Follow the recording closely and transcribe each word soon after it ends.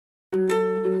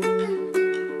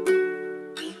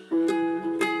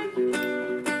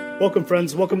Welcome,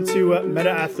 friends. Welcome to Meta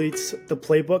Athletes, the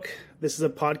Playbook. This is a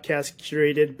podcast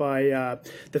curated by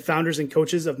the founders and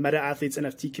coaches of Meta Athletes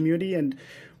NFT community, and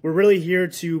we're really here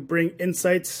to bring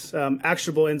insights,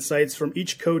 actionable insights from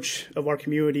each coach of our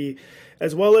community,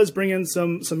 as well as bring in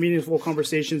some meaningful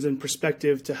conversations and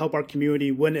perspective to help our community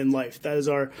win in life. That is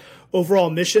our overall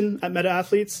mission at Meta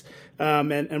Athletes,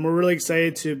 and we're really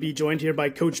excited to be joined here by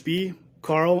Coach B,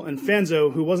 Carl, and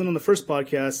Fanzo, who wasn't on the first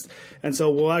podcast. And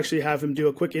so we'll actually have him do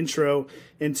a quick intro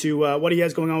into what he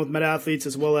has going on with Meta Athletes,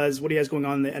 as well as what he has going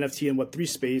on in the NFT and Web3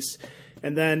 space.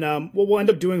 And then what we'll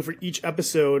end up doing for each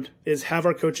episode is have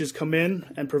our coaches come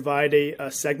in and provide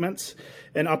a segment,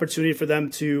 an opportunity for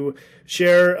them to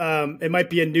share. It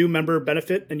might be a new member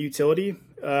benefit and utility.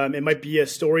 It might be a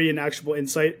story and actionable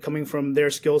insight coming from their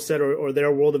skill set or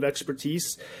their world of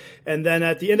expertise. And then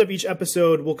at the end of each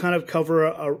episode, we'll kind of cover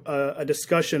a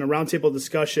discussion, a roundtable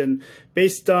discussion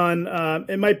based on,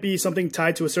 it might be something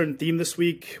tied to a certain theme this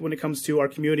week when it comes to our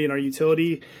community and our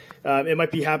utility. It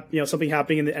might be something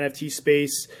happening in the NFT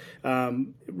space.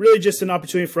 Really just an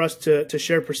opportunity for us to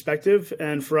share perspective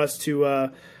and for us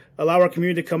to allow our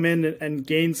community to come in and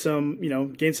gain some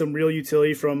real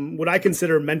utility from what I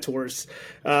consider mentors.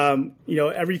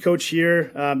 Every coach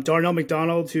here, Darnell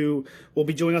McDonald, who will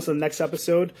be joining us on the next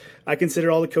episode, I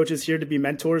consider all the coaches here to be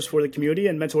mentors for the community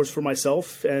and mentors for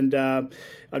myself. And I'm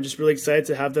just really excited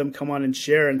to have them come on and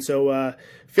share. And so,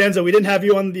 Fanzo, we didn't have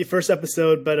you on the first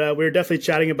episode, but we were definitely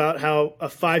chatting about how a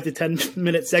 5 to 10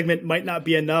 minute segment might not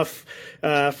be enough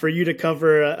for you to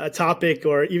cover a topic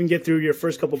or even get through your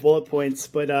first couple bullet points.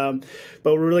 But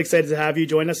we're really excited to have you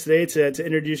join us today to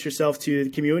introduce yourself to the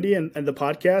community and the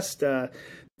podcast.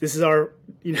 This is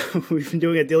we've been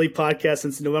doing a daily podcast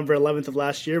since November 11th of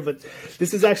last year, but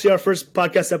this is actually our first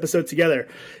podcast episode together.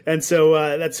 And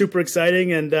so that's super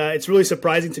exciting. And it's really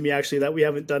surprising to me, actually, that we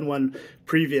haven't done one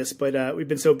previous, but we've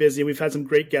been so busy. We've had some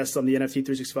great guests on the NFT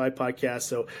 365 podcast.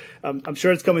 So I'm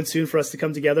sure it's coming soon for us to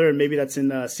come together, and maybe that's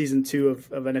in season 2 of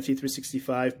NFT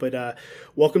 365. But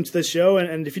welcome to the show.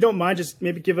 And if you don't mind, just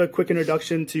maybe give a quick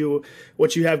introduction to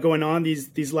what you have going on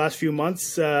these last few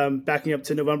months, backing up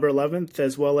to November 11th,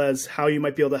 as well as how you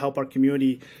might be able to help our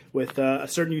community with a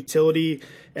certain utility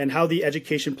and how the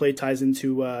education play ties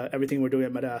into everything we're doing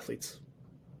at Meta Athletes.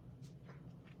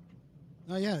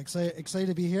 Excited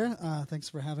to be here. Thanks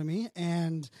for having me.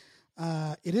 And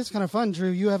it is kind of fun, Drew,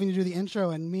 you having to do the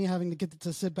intro and me having to get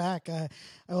to sit back. I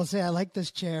will say I like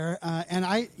this chair.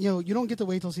 And you don't get to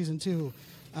wait till season 2.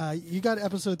 You got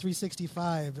episode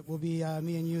 365. It will be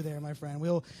me and you there, my friend.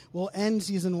 We'll end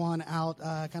season 1 out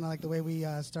kind of like the way we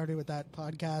started with that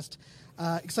podcast.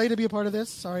 Excited to be a part of this.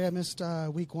 Sorry I missed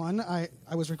week 1. I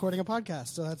was recording a podcast,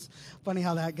 so that's funny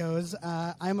how that goes.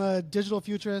 I'm a digital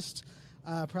futurist,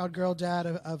 proud girl dad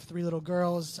of 3 little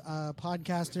girls,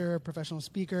 podcaster, professional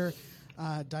speaker,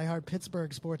 diehard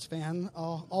Pittsburgh sports fan,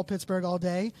 all Pittsburgh all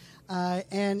day.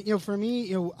 And for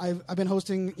me, I've been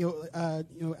hosting,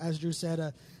 as Drew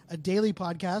said, a daily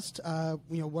podcast.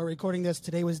 We're recording this.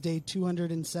 Today was day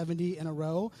 270 in a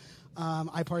row.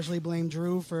 I partially blame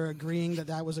Drew for agreeing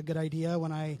that was a good idea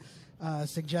when I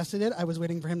suggested it. I was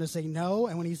waiting for him to say no,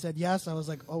 and when he said yes, I was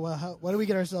like, oh, well, what do we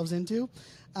get ourselves into?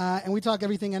 And we talk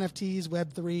everything NFTs,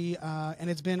 Web3, and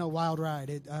it's been a wild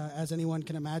ride, as anyone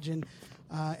can imagine.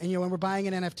 And when we're buying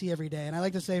an NFT every day, and I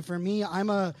like to say, for me, I'm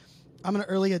an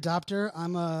early adopter.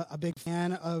 I'm a big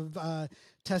fan of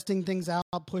testing things out,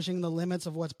 pushing the limits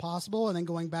of what's possible, and then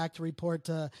going back to report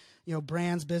to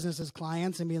brands, businesses,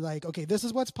 clients, and be like, okay, this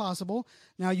is what's possible.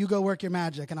 Now you go work your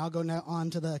magic, and I'll go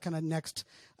on to the kind of next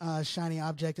shiny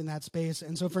object in that space.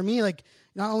 And so for me, like,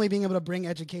 not only being able to bring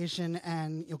education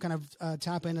and kind of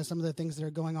tap into some of the things that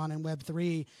are going on in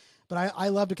Web3, but I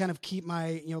love to kind of keep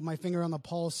my my finger on the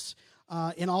pulse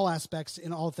in all aspects,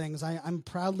 in all things. I'm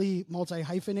proudly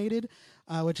multi-hyphenated,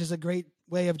 which is a great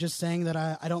way of just saying that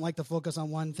I don't like to focus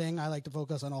on one thing. I like to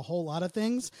focus on a whole lot of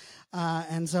things.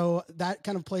 And so that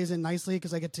kind of plays in nicely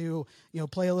because I get to,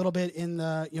 play a little bit in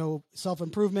the,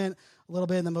 self-improvement, a little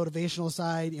bit in the motivational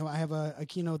side. I have a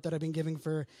keynote that I've been giving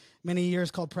for many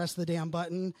years called Press the Damn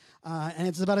Button. And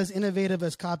it's about as innovative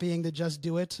as copying the Just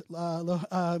Do It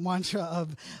mantra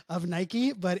of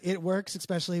Nike, but it works,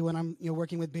 especially when I'm,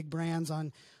 working with big brands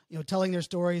on, telling their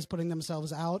stories, putting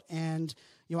themselves out. And,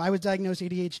 I was diagnosed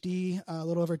ADHD a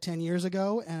little over 10 years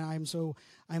ago, and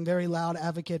I'm very loud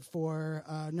advocate for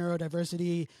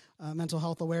neurodiversity, mental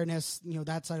health awareness,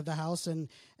 that side of the house. And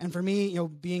for me,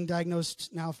 being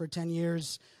diagnosed now for 10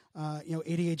 years,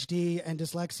 ADHD and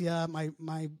dyslexia,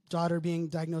 my daughter being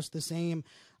diagnosed the same,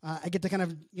 I get to kind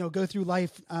of, go through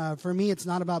life. For me, it's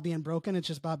not about being broken. It's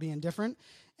just about being different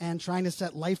and trying to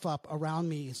set life up around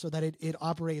me so that it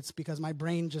operates, because my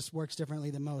brain just works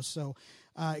differently than most. So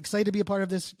excited to be a part of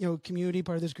this, community,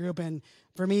 part of this group. And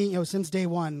for me, since day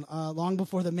one, long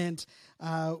before the Mint,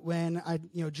 when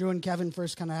Drew and Kevin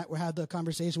first kind of had the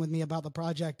conversation with me about the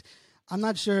project, I'm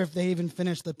not sure if they even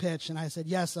finished the pitch, and I said,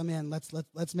 yes, I'm in.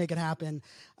 Let's make it happen.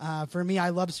 For me, I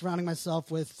love surrounding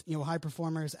myself with, high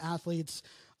performers, athletes.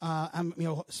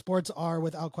 Sports are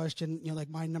without question, like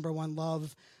my number one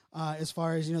love. As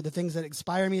far as, the things that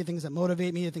inspire me, the things that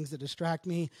motivate me, the things that distract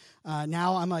me.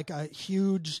 Now I'm like a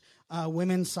huge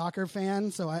women's soccer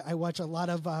fan, so I watch a lot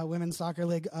of women's soccer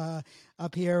league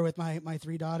up here with my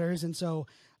three daughters. And so,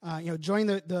 joining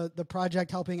the project,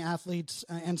 helping athletes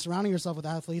and surrounding yourself with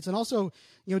athletes, and also,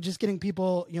 just getting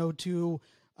people, to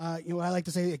I like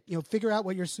to say, figure out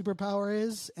what your superpower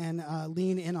is and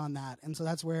lean in on that. And so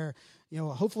that's where,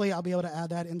 hopefully I'll be able to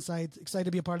add that insight. Excited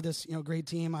to be a part of this, great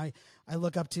team. I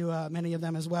look up to many of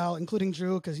them as well, including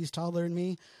Drew, because he's taller than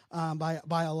me by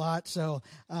a lot. So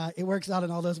it works out in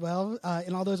all those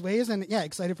ways. And yeah,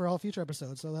 excited for all future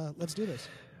episodes. So let's do this.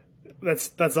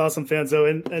 That's awesome, Fanzo.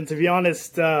 And to be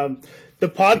honest, the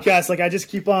podcast, like I just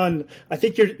keep on. I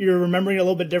think you're remembering it a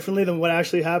little bit differently than what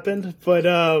actually happened. But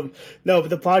no, but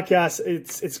the podcast,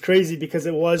 it's crazy because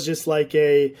it was just like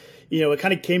it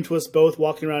kind of came to us both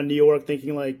walking around New York,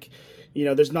 thinking like,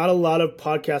 there's not a lot of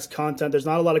podcast content. There's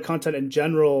not a lot of content in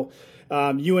general.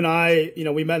 You and I,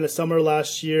 we met in the summer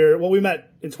last year. Well, we met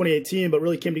in 2018, but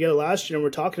really came together last year. And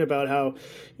we're talking about how,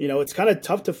 it's kind of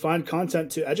tough to find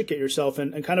content to educate yourself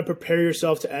and kind of prepare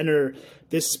yourself to enter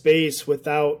this space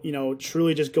without,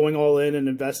 truly just going all in and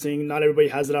investing. Not everybody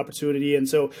has that opportunity. And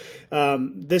so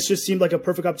this just seemed like a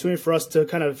perfect opportunity for us to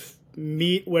kind of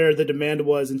meet where the demand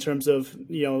was in terms of,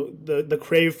 the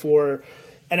crave for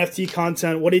NFT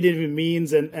content, what it even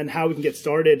means and how we can get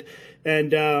started.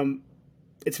 And,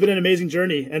 it's been an amazing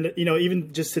journey. And,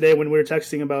 even just today when we were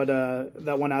texting about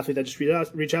that one athlete that just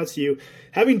reached out to you,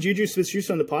 having Juju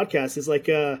Smith-Schuster on the podcast is like,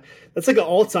 that's like an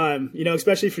all-time,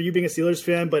 especially for you being a Steelers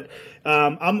fan. But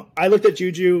I looked at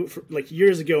Juju like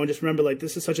years ago and just remember like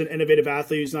this is such an innovative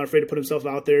athlete who's not afraid to put himself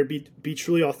out there, be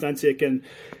truly authentic. And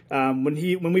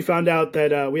when we found out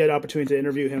that we had an opportunity to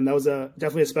interview him, that was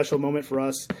definitely a special moment for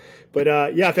us. But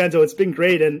yeah, Fanzo, it's been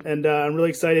great. And I'm really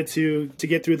excited to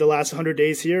get through the last 100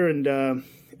 days here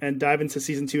and dive into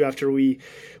season 2 after we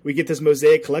get this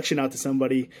mosaic collection out to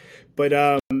somebody. But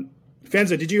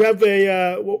Fanzo, did you have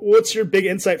what's your big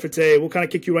insight for today? We'll kind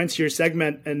of kick you right into your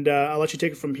segment, and I'll let you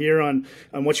take it from here on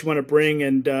what you want to bring.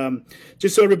 And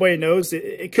just so everybody knows,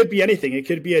 it could be anything. It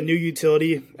could be a new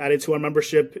utility added to our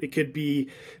membership. It could be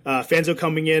Fanzo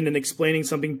coming in and explaining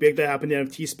something big that happened in the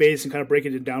NFT space and kind of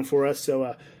breaking it down for us.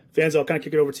 So Fanzo, I'll kind of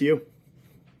kick it over to you.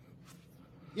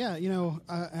 Yeah,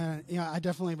 I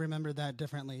definitely remember that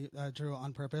differently, Drew,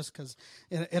 on purpose, because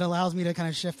it allows me to kind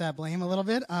of shift that blame a little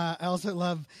bit. I also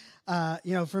love,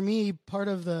 for me, part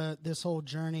of this whole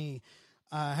journey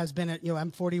has been,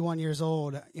 I'm 41 years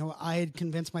old. I had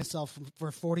convinced myself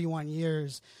for 41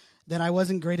 years that I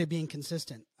wasn't great at being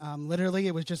consistent. Literally,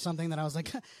 it was just something that I was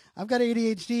like, I've got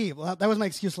ADHD. Well, that was my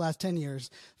excuse the last 10 years.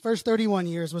 First 31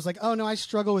 years was like, oh, no, I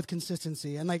struggle with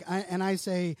consistency. And I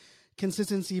say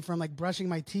consistency from like brushing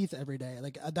my teeth every day.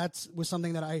 Like was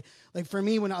something that I like. For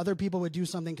me, when other people would do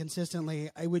something consistently,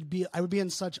 I would be in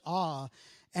such awe.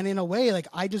 And in a way, like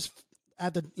I just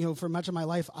for much of my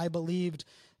life, I believed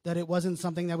that it wasn't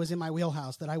something that was in my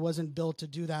wheelhouse, that I wasn't built to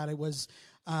do that. It was,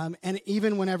 and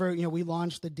even whenever, we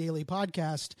launched the daily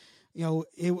podcast,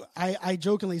 I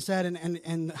jokingly said,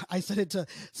 and I said it to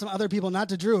some other people, not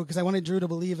to Drew, because I wanted Drew to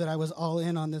believe that I was all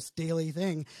in on this daily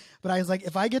thing. But I was like,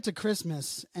 if I get to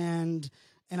Christmas and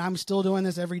I'm still doing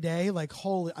this every day, like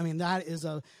holy, I mean, that is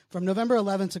from November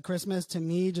 11th to Christmas to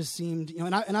me just seemed,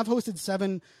 and I've hosted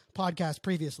 7 podcasts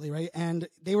previously, right? And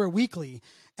they were weekly,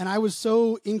 and I was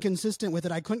so inconsistent with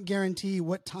it. I couldn't guarantee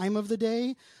what time of the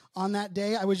day on that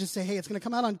day. I would just say, hey, it's going to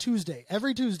come out on Tuesday,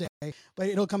 every Tuesday, but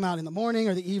it'll come out in the morning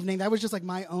or the evening. That was just like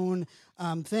my own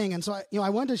thing. And so, I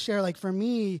wanted to share, like, for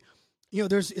me,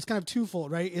 it's kind of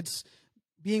twofold, right? It's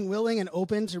being willing and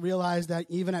open to realize that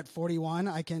even at 41,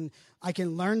 I can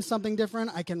learn something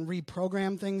different. I can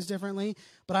reprogram things differently,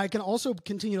 but I can also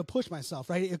continue to push myself,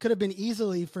 right? It could have been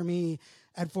easily for me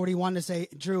at 41 to say,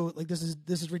 Drew, like this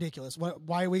is ridiculous.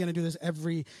 Why are we going to do this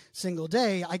every single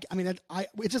day? I mean,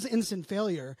 it's just instant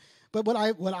failure. But what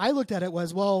I looked at it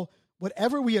was, well,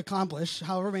 whatever we accomplish,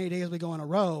 however many days we go in a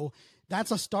row,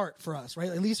 that's a start for us, right?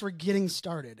 At least we're getting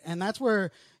started. And that's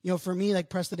where, for me, like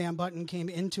press the damn button came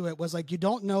into it, was like, you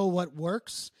don't know what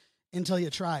works until you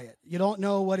try it. You don't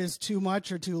know what is too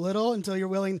much or too little until you're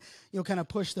willing, kind of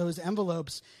push those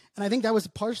envelopes. And I think that was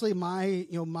partially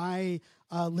my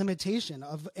limitation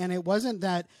of, and it wasn't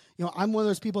that, I'm one of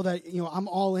those people that, I'm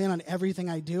all in on everything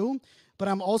I do, but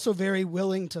I'm also very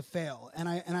willing to fail. And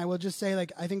I will just say,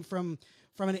 like, I think from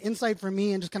an insight for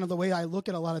me and just kind of the way I look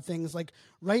at a lot of things, like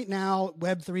right now,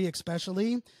 Web3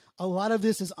 especially, a lot of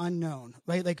this is unknown,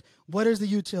 right? Like, what is the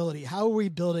utility? How are we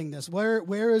building this?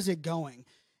 Where is it going?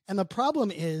 And the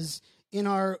problem is in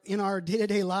our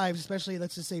day-to-day lives, especially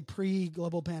let's just say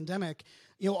pre-global pandemic,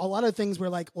 a lot of things were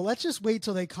like, well, let's just wait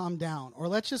till they calm down, or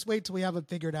let's just wait till we have it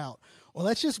figured out, or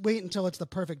let's just wait until it's the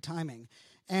perfect timing.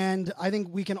 And I think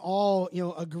we can all,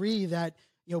 agree that,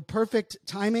 perfect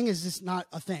timing is just not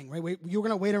a thing, right? You're going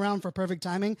to wait around for perfect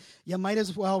timing. You might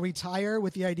as well retire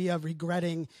with the idea of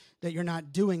regretting that you're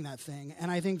not doing that thing.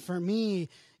 And I think for me,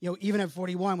 even at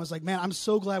 41 was like, man, I'm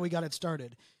so glad we got it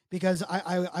started, because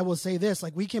I will say this,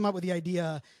 like, we came up with the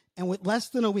idea, and with less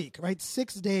than a week, right,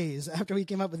 6 days after we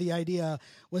came up with the idea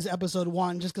was episode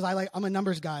 1, just because I'm a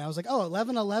numbers guy. I was like, oh,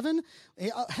 11,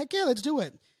 heck yeah, let's do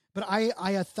it. But I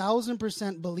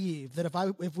 1,000% believe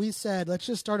that if we said, let's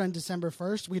just start on December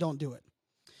 1st, we don't do it.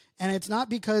 And it's not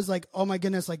because, like, oh my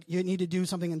goodness, like, you need to do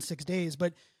something in 6 days,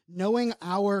 but knowing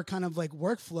our kind of like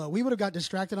workflow, we would have got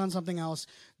distracted on something else,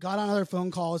 got on other phone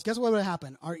calls. Guess what would have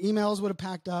happened? Our emails would have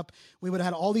packed up. We would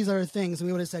have had all these other things. And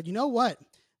we would have said, you know what?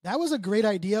 That was a great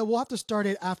idea. We'll have to start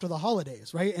it after the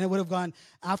holidays, right? And it would have gone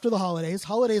after the holidays.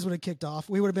 Holidays would have kicked off.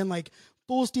 We would have been like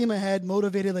full steam ahead,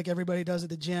 motivated like everybody does at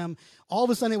the gym. All of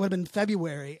a sudden, it would have been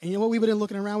February. And you know what? We would have been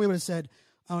looking around. We would have said,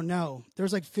 oh no,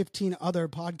 there's like 15 other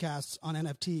podcasts on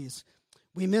NFTs.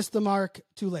 We missed the mark,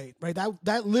 too late, right?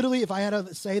 That literally, if I had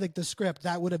to say like the script,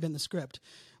 that would have been the script.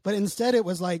 But instead it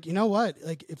was like, you know what?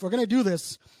 Like, if we're going to do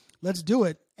this, let's do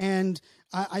it. And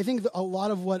I think a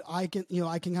lot of what I can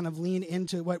kind of lean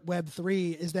into what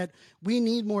Web3 is that we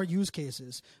need more use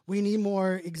cases. We need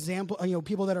more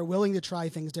people that are willing to try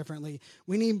things differently.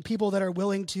 We need people that are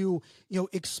willing to,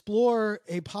 explore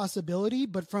a possibility,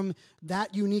 but from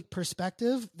that unique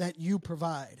perspective that you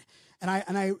provide. And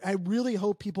I really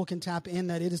hope people can tap in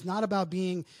that it is not about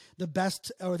being the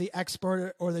best or the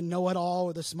expert or the know-it-all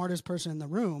or the smartest person in the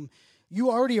room.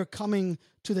 You already are coming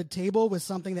to the table with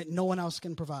something that no one else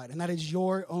can provide, and that is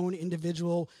your own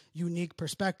individual, unique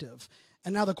perspective.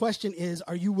 And now the question is,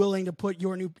 are you willing to put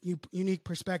your unique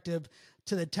perspective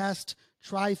to the test,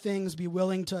 try things, be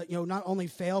willing to, not only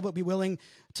fail, but be willing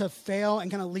to fail and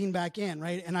kind of lean back in,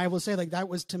 right? And I will say, like, that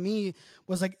was, to me,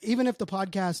 was like, even if the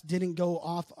podcast didn't go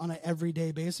off on an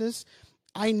everyday basis,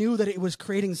 I knew that it was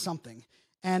creating something.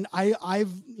 And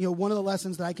I've one of the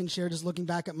lessons that I can share just looking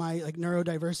back at my like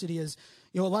neurodiversity is,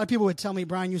 a lot of people would tell me,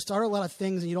 Brian, you start a lot of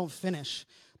things and you don't finish.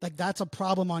 Like, that's a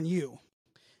problem on you.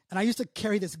 And I used to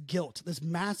carry this guilt, this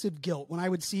massive guilt, when I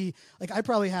would see, like, I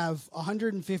probably have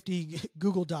 150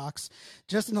 Google Docs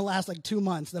just in the last like 2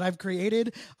 months that I've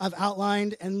created, I've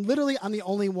outlined, and literally I'm the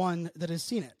only one that has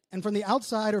seen it. And from the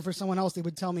outside or for someone else, they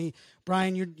would tell me,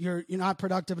 Brian, you're not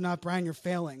productive enough. Brian, you're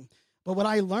failing. But what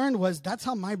I learned was that's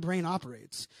how my brain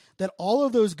operates, that all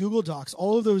of those Google Docs,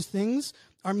 all of those things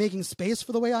are making space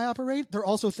for the way I operate. They're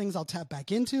also things I'll tap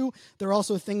back into. They're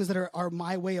also things that are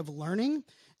my way of learning.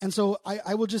 And so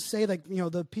I will just say, like,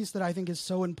 the piece that I think is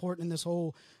so important in this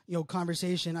whole,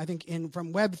 conversation, I think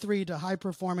from Web3 to high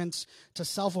performance to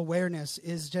self-awareness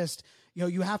is just,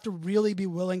 you have to really be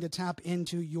willing to tap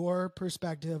into your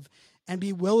perspective and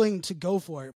be willing to go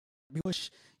for it. Push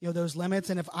those limits.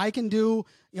 And if I can do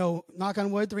knock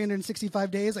on wood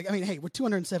 365 days, like, I mean, hey, we're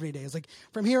 270 days, like,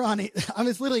 from here on I'm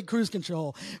just literally cruise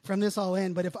control from this all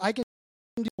in. But if I can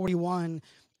do 41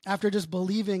 after just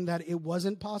believing that it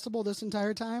wasn't possible this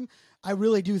entire time, I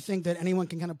really do think that anyone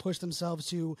can kind of push themselves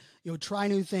to try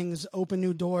new things, open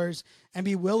new doors, and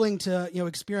be willing to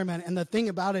experiment. And the thing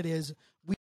about it is,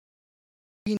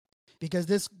 because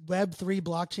this Web3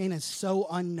 blockchain is so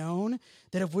unknown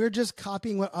that if we're just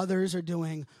copying what others are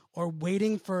doing or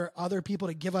waiting for other people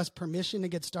to give us permission to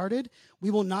get started, we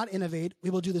will not innovate.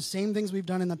 We will do the same things we've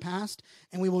done in the past,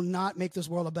 and we will not make this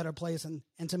world a better place. And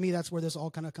to me, that's where this all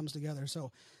kind of comes together.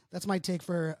 So that's my take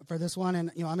for this one.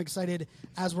 And, I'm excited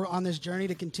as we're on this journey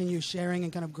to continue sharing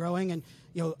and kind of growing. And,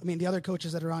 the other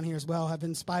coaches that are on here as well have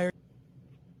inspired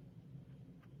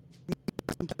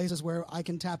places where I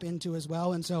can tap into as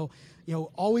well. And so,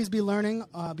 always be learning,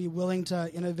 be willing to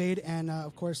innovate, and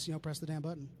of course, press the damn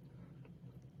button.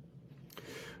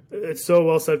 It's so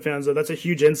well said, Fanzo. That's a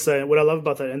huge insight. What I love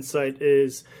about that insight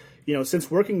is,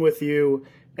 since working with you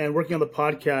and working on the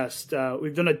podcast,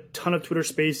 we've done a ton of Twitter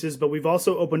Spaces, but we've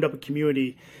also opened up a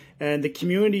community. And the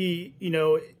community,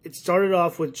 it started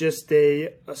off with just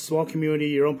a small community,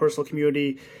 your own personal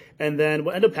community. And then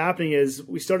what ended up happening is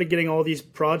we started getting all these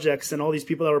projects and all these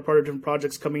people that were part of different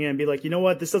projects coming in and be like, you know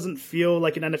what, this doesn't feel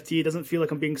like an NFT. It doesn't feel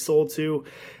like I'm being sold to.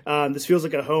 This feels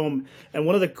like a home. And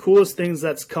one of the coolest things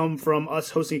that's come from us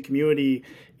hosting a community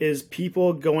is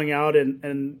people going out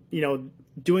and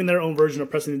doing their own version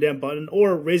of pressing the damn button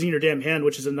or raising your damn hand,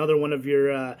 which is another one of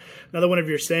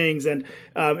your sayings. And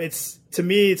to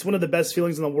me, it's one of the best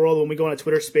feelings in the world when we go on a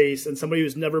Twitter space and somebody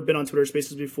who's never been on Twitter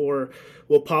spaces before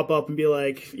will pop up and be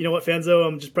like, you know what, Fanzo,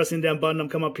 I'm just pressing the damn button. I'm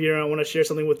coming up here. I want to share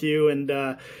something with you. And,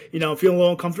 I'm feeling a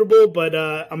little uncomfortable, but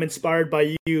I'm inspired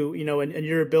by you, and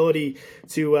your ability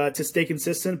to stay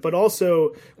consistent. But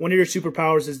also one of your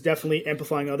superpowers is definitely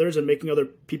amplifying others and making other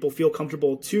people feel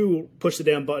comfortable to push the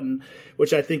damn button,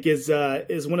 which I think is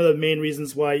one of the main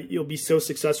reasons why you'll be so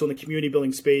successful in the community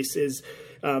building space is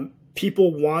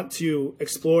people want to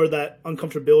explore that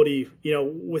uncomfortability,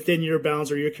 within your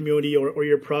bounds or your community or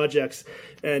your projects.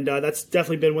 And that's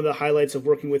definitely been one of the highlights of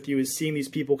working with you is seeing these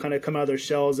people kind of come out of their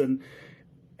shells and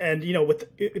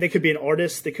they could be an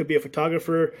artist, they could be a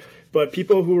photographer, but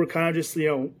people who are kind of just,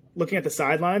 looking at the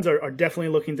sidelines are definitely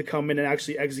looking to come in and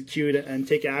actually execute and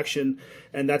take action.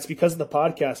 And that's because of the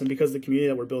podcast and because of the community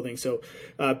that we're building. So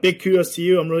big kudos to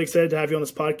you. I'm really excited to have you on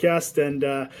this podcast. And,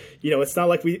 it's not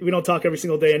like we don't talk every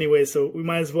single day anyway. So we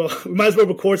might as well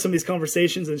record some of these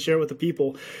conversations and share it with the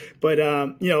people. But,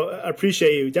 I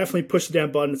appreciate you. Definitely push the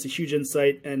damn button. It's a huge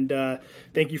insight. And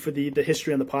thank you for the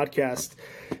history on the podcast.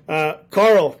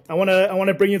 Carl, I want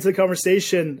to bring you into the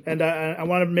conversation, and I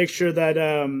want to make sure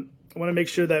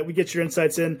that we get your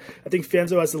insights in. I think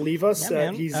Fanzo has to leave us.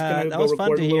 Yeah, he's going to that go was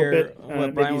fun record to a little hear bit.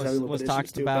 what Brian was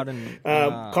talking about, and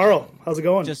Carl, how's it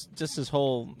going? Just his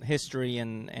whole history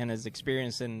and his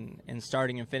experience in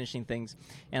starting and finishing things.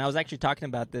 And I was actually talking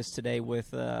about this today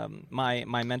with my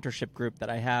mentorship group that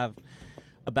I have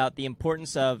about the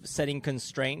importance of setting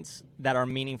constraints that are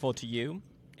meaningful to you.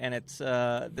 And it's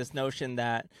this notion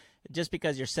that just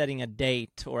because you're setting a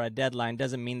date or a deadline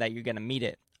doesn't mean that you're going to meet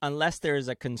it, unless there is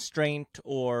a constraint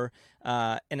or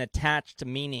an attached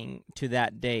meaning to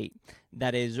that date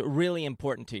that is really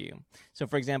important to you. So,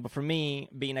 for example, for me,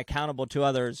 being accountable to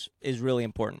others is really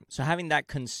important. So having that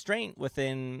constraint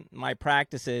within my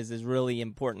practices is really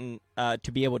important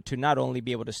to be able to not only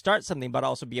be able to start something, but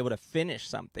also be able to finish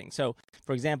something. So,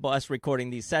 for example, us recording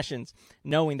these sessions,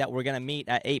 knowing that we're going to meet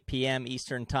at 8 p.m.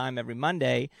 Eastern time every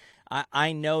Monday,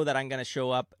 I know that I'm going to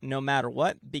show up no matter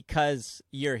what because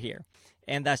you're here.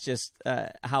 And that's just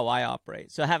how I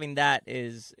operate. So having that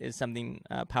is something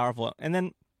powerful. And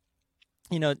then,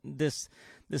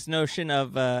 this notion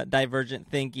of divergent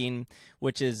thinking,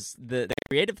 which is the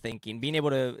creative thinking, being able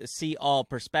to see all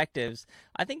perspectives,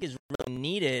 I think is really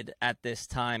needed at this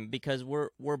time because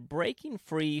we're breaking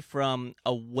free from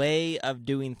a way of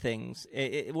doing things.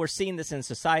 We're seeing this in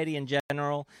society in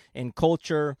general, in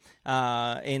culture,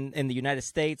 in the United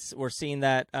States. We're seeing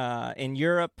that in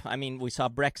Europe. I mean, we saw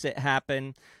Brexit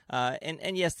happen.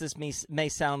 And yes, this may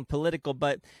sound political,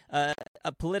 but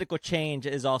a political change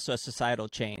is also a societal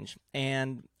change.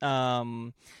 And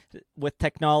with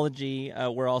technology,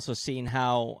 we're also seeing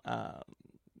how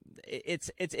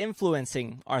it's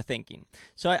influencing our thinking.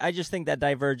 So I just think that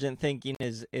divergent thinking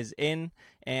is in,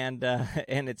 and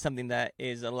it's something that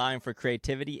is allowing for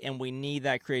creativity, and we need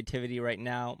that creativity right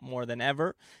now more than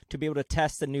ever to be able to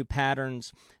test the new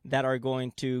patterns that are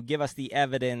going to give us the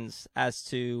evidence as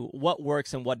to what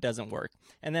works and what doesn't work,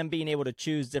 and then being able to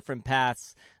choose different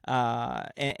paths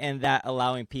and that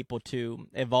allowing people to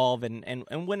evolve and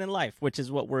win in life, which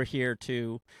is what we're here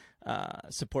to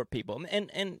support people.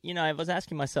 And I was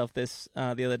asking myself this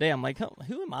the other day. I'm like,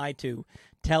 who am I to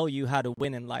tell you how to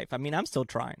win in life? I mean, I'm still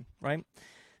trying, right?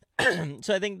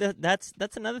 So I think that's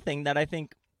another thing that I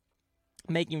think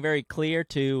making very clear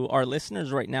to our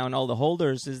listeners right now and all the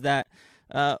holders is that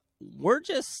we're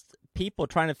just people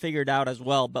trying to figure it out as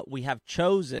well, but we have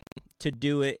chosen to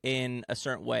do it in a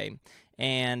certain way.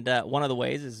 And one of the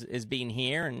ways is being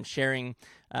here and sharing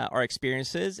our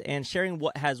experiences and sharing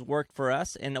what has worked for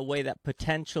us in a way that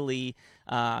potentially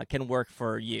can work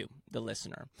for you, the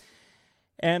listener.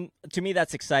 And to me,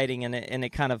 that's exciting, and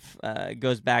it kind of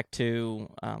goes back to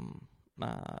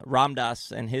Ram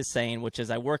Dass and his saying, which is,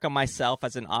 I work on myself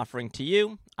as an offering to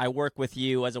you. I work with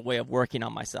you as a way of working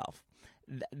on myself.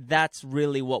 That's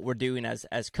really what we're doing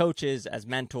as coaches, as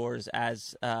mentors,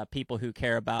 as people who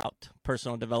care about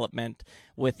personal development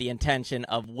with the intention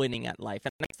of winning at life.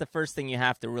 And that's the first thing you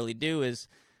have to really do is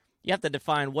you have to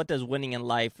define what does winning in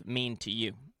life mean to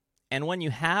you. And when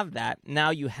you have that, now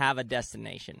you have a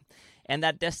destination. And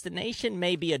that destination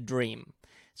may be a dream.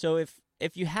 So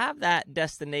if you have that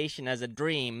destination as a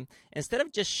dream, instead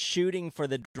of just shooting for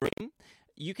the dream,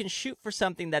 you can shoot for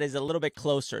something that is a little bit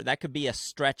closer. That could be a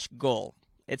stretch goal.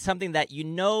 It's something that you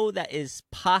know that is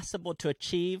possible to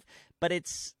achieve, but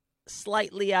it's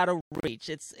slightly out of reach.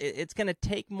 It's going to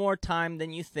take more time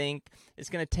than you think. It's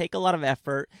going to take a lot of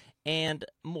effort. And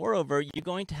moreover, you're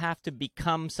going to have to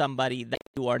become somebody that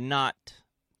you are not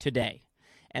today.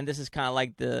 And this is kind of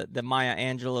like the Maya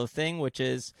Angelou thing, which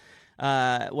is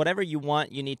whatever you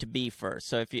want, you need to be first.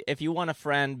 So if you want a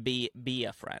friend, be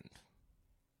a friend.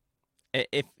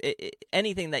 If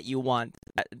anything that you want,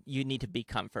 you need to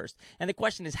become first. And the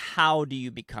question is, how do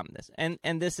you become this?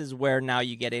 And this is where now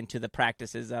you get into the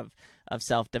practices of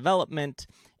self-development,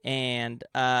 and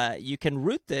you can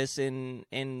root this in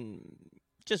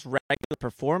just regular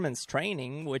performance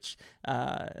training, which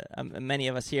many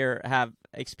of us here have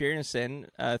experience in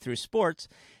through sports,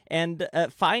 and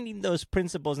finding those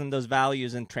principles and those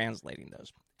values and translating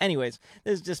those. Anyways,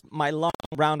 this is just my long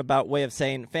roundabout way of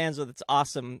saying, Fanzo, that's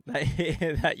awesome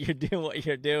that you're doing what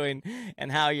you're doing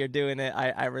and how you're doing it.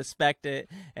 I respect it,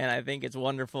 and I think it's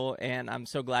wonderful, and I'm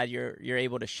so glad you're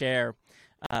able to share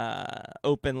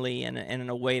openly and in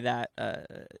a way that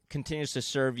continues to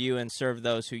serve you and serve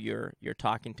those who you're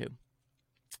talking to.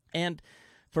 And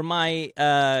for my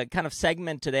kind of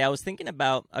segment today, I was thinking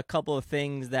about a couple of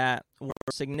things that were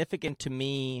significant to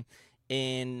me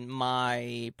in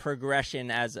my progression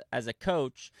as a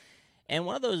coach. And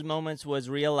one of those moments was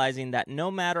realizing that no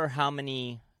matter how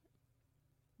many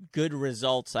good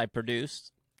results I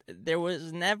produced, there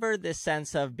was never this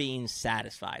sense of being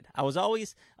satisfied. I was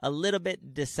always a little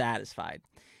bit dissatisfied.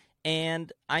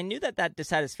 And I knew that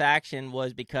dissatisfaction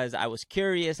was because I was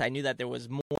curious. I knew that there was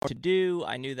more to do.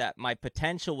 I knew that my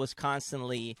potential was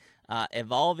constantly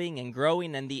evolving and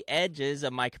growing, and the edges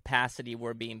of my capacity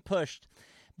were being pushed.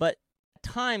 But at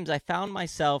times I found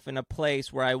myself in a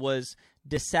place where I was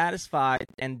dissatisfied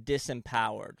and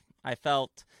disempowered. I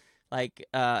felt like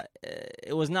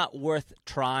it was not worth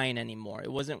trying anymore.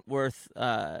 It wasn't worth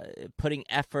putting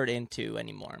effort into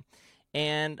anymore.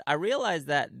 And I realized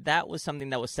that was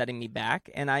something that was setting me back,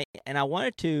 and I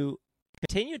wanted to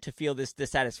continue to feel this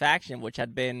dissatisfaction, which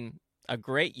had been a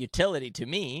great utility to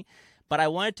me, but I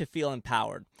wanted to feel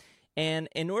empowered. And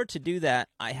in order to do that,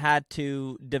 I had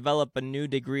to develop a new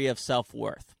degree of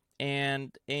self-worth.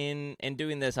 And in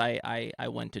doing this, I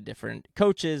went to different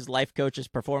coaches, life coaches,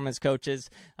 performance coaches.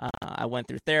 I went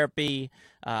through therapy.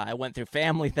 I went through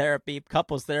family therapy,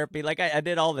 couples therapy. Like I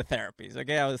did all the therapies.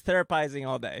 Okay, I was therapizing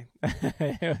all day,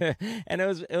 and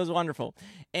it was wonderful.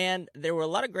 And there were a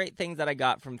lot of great things that I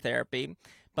got from therapy,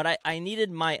 but I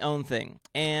needed my own thing.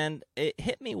 And it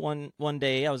hit me one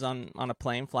day. I was on a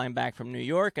plane flying back from New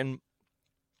York, and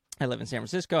I live in San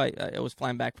Francisco. I was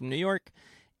flying back from New York.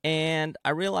 And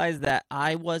I realized that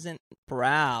I wasn't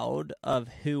proud of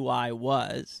who I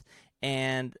was,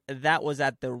 and that was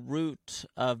at the root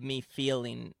of me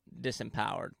feeling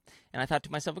disempowered. And I thought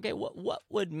to myself, okay, what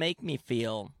would make me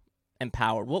feel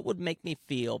empowered? What would make me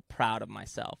feel proud of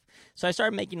myself? So I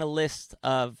started making a list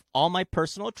of all my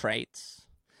personal traits,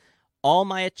 all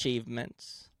my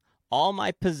achievements, all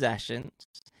my possessions,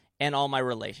 and all my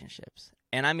relationships.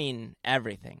 And I mean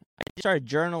everything. I started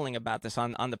journaling about this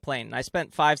on the plane. And I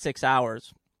spent 5-6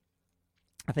 hours.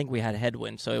 I think we had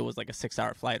headwind, so it was like a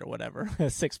 6-hour flight or whatever, a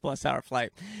 6+ hour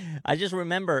flight. I just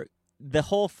remember the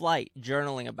whole flight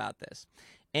journaling about this.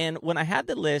 And when I had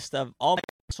the list of all my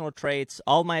personal traits,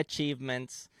 all my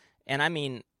achievements, and I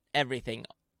mean everything,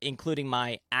 including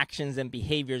my actions and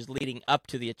behaviors leading up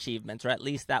to the achievements, or at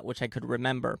least that which I could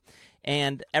remember,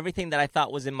 and everything that I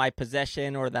thought was in my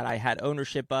possession or that I had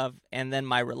ownership of, and then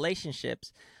my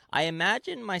relationships, I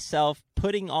imagined myself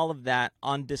putting all of that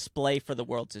on display for the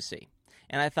world to see.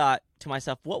 And I thought to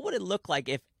myself, what would it look like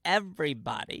if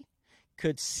everybody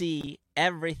could see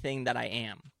everything that I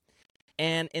am?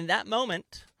 And in that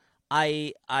moment,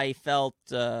 I felt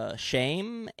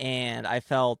shame, and I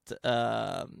felt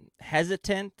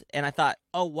hesitant, and I thought,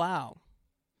 oh, wow.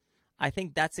 I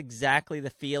think that's exactly the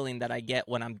feeling that I get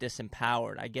when I'm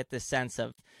disempowered. I get this sense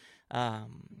of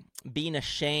being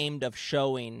ashamed of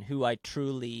showing who I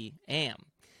truly am.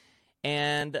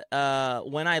 And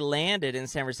when I landed in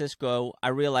San Francisco, I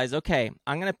realized, okay,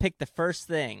 I'm going to pick the first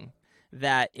thing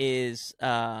that is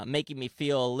making me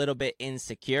feel a little bit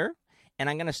insecure, and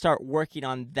I'm going to start working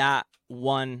on that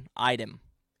one item.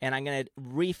 And I'm going to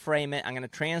reframe it. I'm going to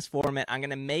transform it. I'm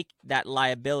going to make that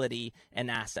liability an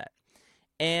asset.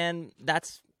 And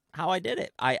that's how I did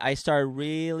it. I started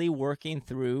really working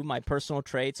through my personal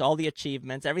traits, all the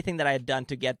achievements, everything that I had done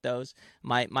to get those,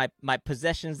 my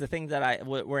possessions, the things that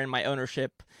were in my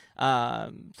ownership.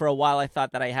 For a while, I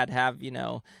thought that I had to have,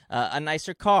 a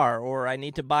nicer car, or I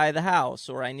need to buy the house,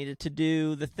 or I needed to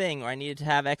do the thing, or I needed to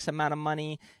have X amount of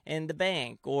money in the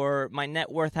bank, or my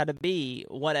net worth had to be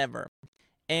whatever.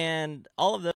 And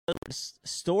all of those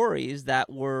stories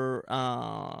that were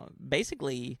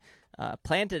basically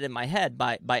planted in my head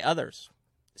by others.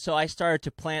 So I started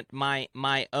to plant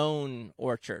my own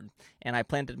orchard, and I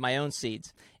planted my own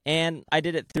seeds. And I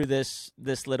did it through this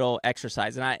little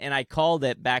exercise, and I called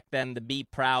it back then the Be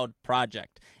Proud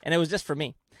Project, and it was just for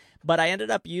me. But I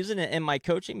ended up using it in my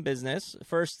coaching business,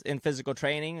 first in physical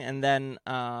training, and then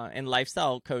in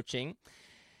lifestyle coaching.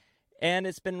 And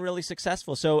it's been really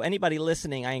successful. So anybody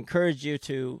listening, I encourage you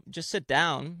to just sit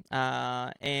down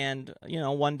and,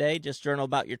 one day just journal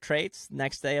about your traits,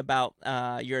 next day about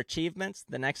your achievements,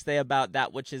 the next day about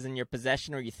that which is in your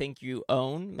possession or you think you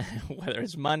own, whether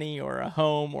it's money or a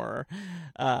home or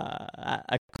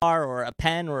a car or a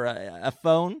pen or a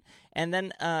phone, and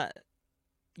then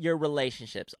your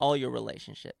relationships, all your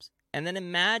relationships. And then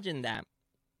imagine that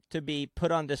to be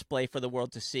put on display for the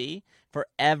world to see, for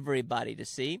everybody to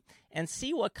see, and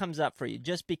see what comes up for you.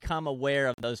 Just become aware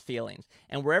of those feelings.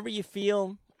 And wherever you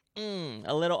feel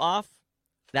a little off,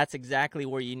 that's exactly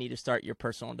where you need to start your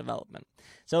personal development.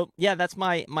 So, yeah, that's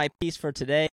my piece for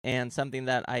today, and something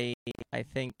that I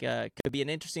think could be an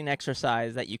interesting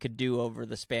exercise that you could do over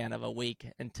the span of a week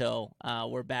until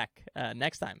we're back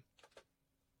next time.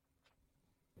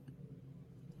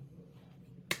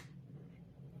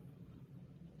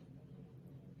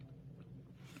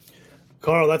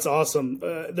 Carl, that's awesome.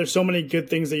 There's so many good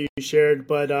things that you shared,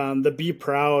 but the Be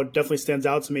Proud definitely stands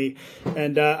out to me.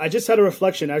 And I just had a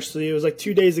reflection, actually. It was like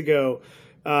 2 days ago.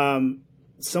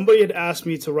 Somebody had asked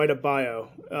me to write a bio.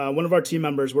 One of our team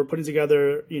members, we're putting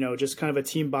together, just kind of a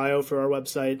team bio for our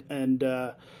website. And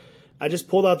I just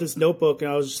pulled out this notebook,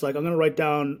 and I was just like, I'm going to write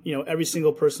down, every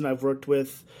single person I've worked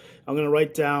with. I'm going to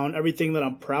write down everything that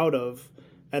I'm proud of.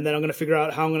 And then I'm going to figure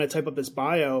out how I'm going to type up this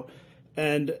bio.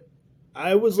 And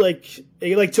I was like,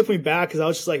 it took me back, because I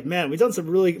was just like, man, we've done some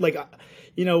really,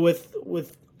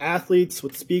 with athletes,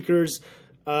 with speakers.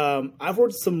 I've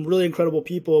worked with some really incredible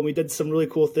people, and we did some really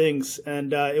cool things.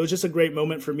 And it was just a great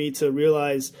moment for me to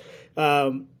realize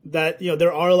that,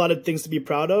 there are a lot of things to be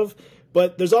proud of,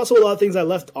 but there's also a lot of things I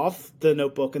left off the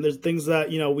notebook. And there's things that,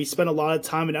 we spent a lot of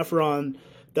time and effort on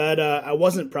that I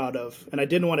wasn't proud of, and I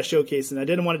didn't want to showcase, and I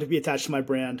didn't want it to be attached to my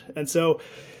brand. And so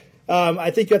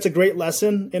I think that's a great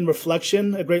lesson in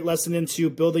reflection, a great lesson into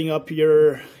building up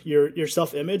your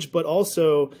self-image, but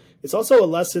also it's also a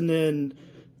lesson in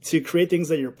to create things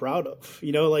that you're proud of.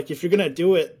 If you're going to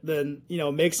do it, then,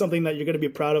 make something that you're going to be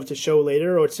proud of to show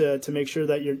later, or to make sure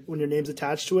that when your name's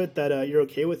attached to it, that you're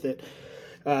okay with it.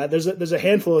 There's a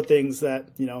handful of things that,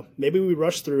 maybe we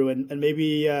rushed through, and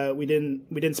maybe we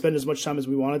didn't spend as much time as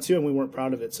we wanted to, and we weren't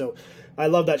proud of it. So I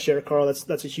love that share, Carl.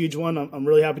 That's a huge one. I'm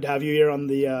really happy to have you here on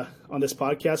this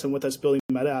podcast and with us building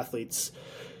meta athletes.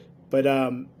 But I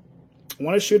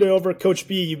want to shoot it over Coach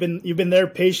B. You've been there,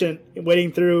 patient,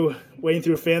 waiting through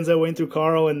Fanzo, waiting through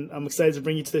Carl, and I'm excited to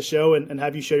bring you to the show and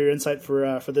have you share your insight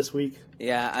for this week.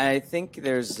 Yeah, I think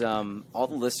there's all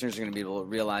the listeners are going to be able to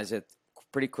realize it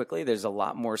pretty quickly. There's a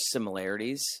lot more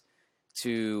similarities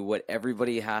to what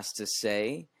everybody has to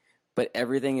say, but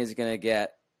everything is going to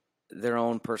get their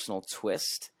own personal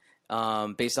twist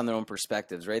based on their own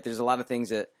perspectives, right? There's a lot of things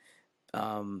that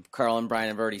Carl and Brian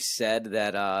have already said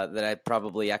that I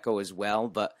probably echo as well.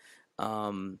 But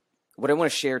what I want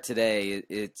to share today,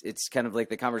 it's kind of like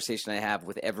the conversation I have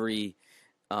with every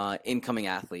incoming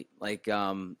athlete. Like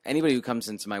anybody who comes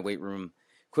into my weight room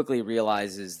quickly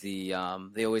realizes they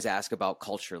always ask about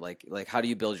culture. Like how do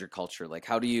you build your culture? Like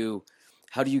how do you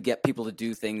get people to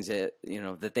do things that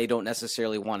that they don't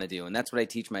necessarily want to do? And that's what I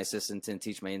teach my assistants and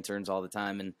teach my interns all the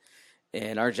time.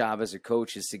 And our job as a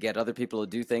coach is to get other people to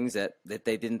do things that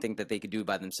they didn't think that they could do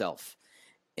by themselves.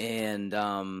 And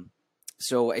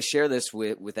so I share this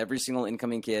with every single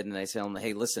incoming kid, and I tell them,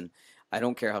 hey, listen, I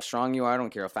don't care how strong you are, I don't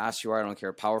care how fast you are, I don't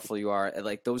care how powerful you are.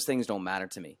 Like those things don't matter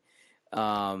to me.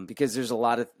 Because there's a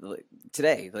lot of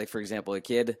today, like for example, a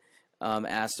kid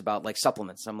asked about like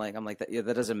supplements. I'm like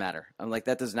that doesn't matter. I'm like,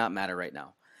 that does not matter right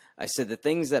now. I said the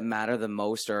things that matter the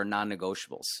most are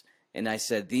non-negotiables. And I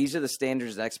said, these are the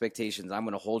standards and expectations I'm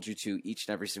going to hold you to each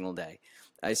and every single day.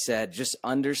 I said, just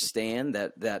understand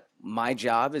that my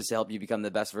job is to help you become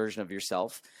the best version of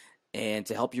yourself and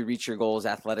to help you reach your goals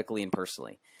athletically and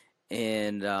personally.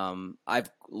 And I've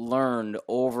learned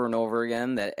over and over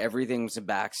again that everything's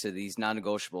back to these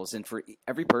non-negotiables. And for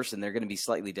every person, they're going to be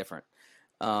slightly different.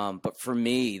 But for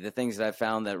me, the things that I've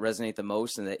found that resonate the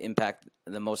most and that impact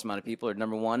the most amount of people are,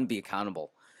 number one, be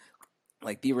accountable.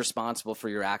 Like, be responsible for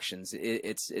your actions.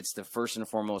 It's the first and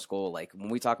foremost goal. Like, when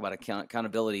we talk about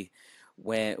accountability,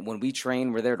 when we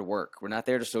train, we're there to work. We're not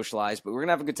there to socialize, but we're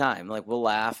gonna have a good time. Like, we'll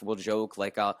laugh, we'll joke.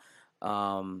 Like,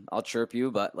 I'll chirp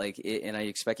you, but and I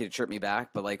expect you to chirp me back.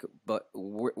 But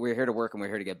we're here to work and we're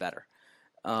here to get better.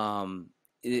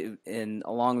 And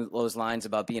along those lines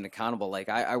about being accountable, like,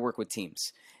 I work with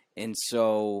teams, and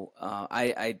so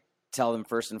I tell them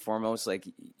first and foremost, like,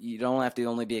 you don't have to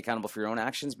only be accountable for your own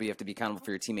actions, but you have to be accountable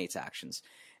for your teammates' actions.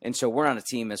 And so we're on a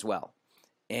team as well.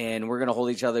 And we're going to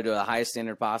hold each other to the highest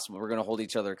standard possible. We're going to hold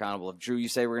each other accountable. If, Drew, you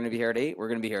say we're going to be here at 8, we're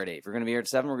going to be here at 8. If we're going to be here at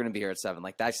 7, we're going to be here at 7.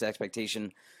 Like, that's the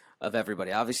expectation of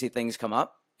everybody. Obviously, things come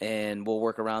up, and we'll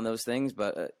work around those things,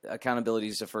 but accountability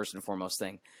is the first and foremost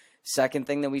thing. Second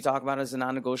thing that we talk about as a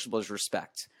non-negotiable is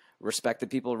respect. Respect the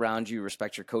people around you,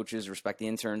 respect your coaches, respect the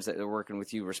interns that are working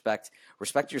with you, respect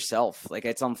yourself. Like,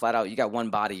 I tell them flat out, you got one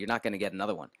body, you're not going to get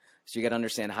another one. So you got to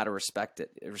understand how to respect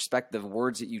it. Respect the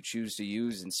words that you choose to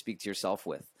use and speak to yourself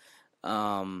with.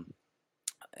 And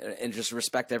just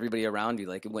respect everybody around you.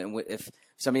 Like, if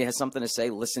somebody has something to say,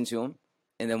 listen to them.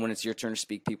 And then when it's your turn to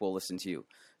speak, people will listen to you.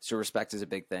 So respect is a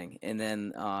big thing. And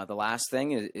then the last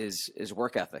thing is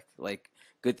work ethic. Like,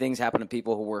 good things happen to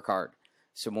people who work hard.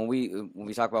 So when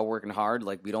we talk about working hard,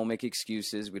 like, we don't make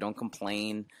excuses, we don't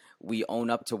complain, we own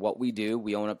up to what we do,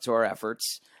 we own up to our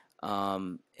efforts.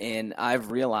 And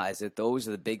I've realized that those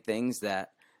are the big things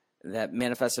that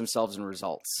manifest themselves in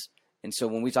results. And so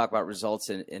when we talk about results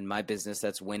in my business,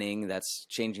 that's winning, that's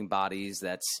changing bodies,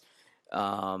 that's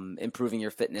improving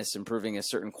your fitness, improving a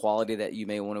certain quality that you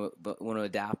may want to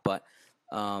adapt. But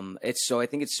I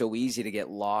think it's so easy to get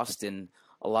lost in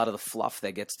a lot of the fluff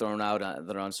that gets thrown out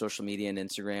that are on social media and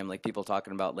Instagram, like people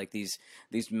talking about like these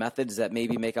methods that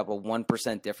maybe make up a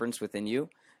 1% difference within you.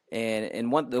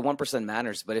 And the 1%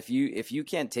 matters, but if you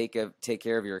can't take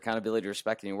care of your accountability,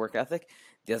 respect, and your work ethic,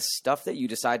 the stuff that you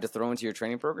decide to throw into your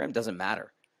training program doesn't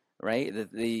matter, right?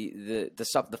 The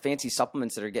stuff, the fancy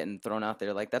supplements that are getting thrown out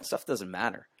there, like, that stuff doesn't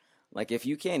matter. Like, if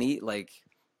you can't eat, like,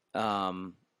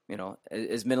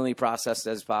 as minimally processed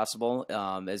as possible,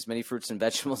 as many fruits and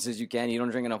vegetables as you can, you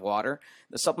don't drink enough water,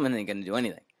 the supplement ain't going to do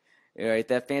anything, right?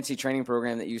 That fancy training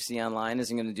program that you see online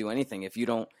isn't going to do anything if you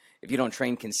don't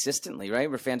train consistently, right?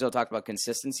 Where Fanzo talked about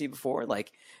consistency before,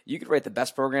 like, you could write the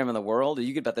best program in the world, or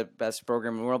you could bet the best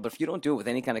program in the world, but if you don't do it with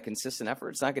any kind of consistent effort,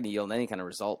 it's not going to yield any kind of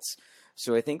results.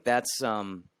 So I think that's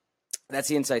the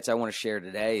insights I want to share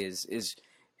today is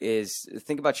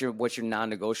think about what your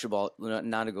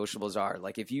non-negotiables are.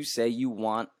 Like, if you say you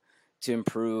want to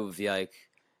improve, like,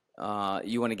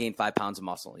 you want to gain 5 pounds of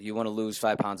muscle, you want to lose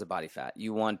 5 pounds of body fat,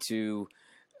 you want to,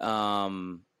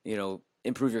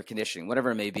 improve your conditioning,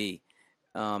 whatever it may be.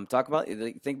 Think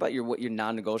about what your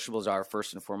non-negotiables are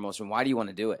first and foremost, and why do you want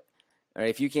to do it? All right,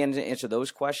 if you can't answer those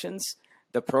questions,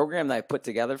 the program that I put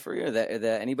together for you,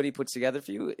 that anybody puts together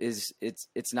for you, it's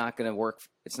not going to work.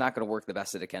 It's not going to work the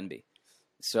best that it can be.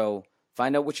 So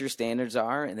find out what your standards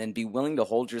are, and then be willing to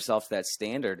hold yourself to that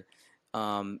standard.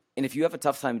 And if you have a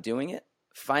tough time doing it,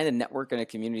 find a network and a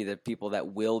community of people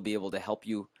that will be able to help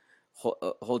you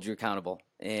hold you accountable.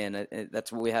 And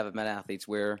that's what we have at Meta Athletes.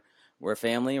 We're a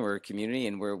family, we're a community,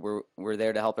 and we're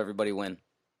there to help everybody win.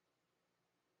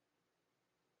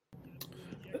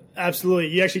 Absolutely.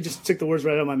 You actually just took the words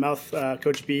right out of my mouth,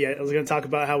 Coach B. I was going to talk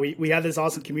about how we have this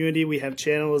awesome community. We have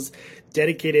channels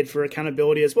dedicated for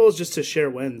accountability as well as just to share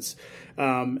wins.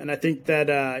 And I think that,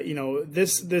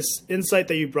 this insight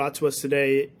that you brought to us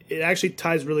today, it actually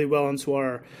ties really well into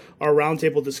our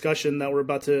roundtable discussion that we're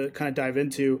about to kind of dive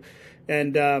into.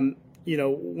 And,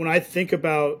 when I think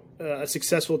about a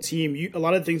successful team, a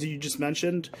lot of the things that you just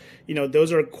mentioned,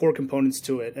 those are core components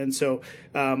to it. And so,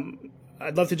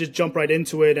 I'd love to just jump right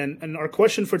into it. And our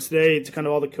question for today to kind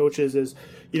of all the coaches is,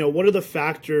 what are the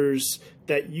factors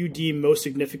that you deem most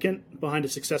significant behind a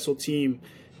successful team?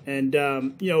 And,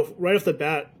 right off the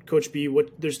bat, Coach B,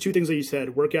 there's 2 things that you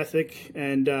said, work ethic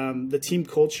and the team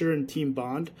culture and team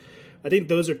bond. I think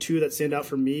those are 2 that stand out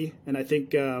for me. And I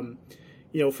think,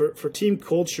 for team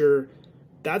culture,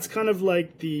 that's kind of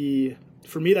like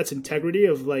for me, that's integrity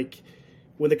of, like,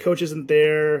 when the coach isn't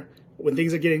there, when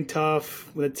things are getting tough,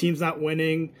 when the team's not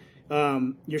winning,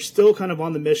 you're still kind of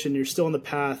on the mission, you're still on the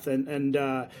path, and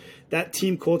that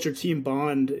team culture, team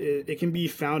bond, it can be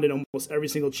found in almost every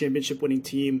single championship winning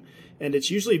team, and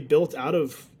it's usually built out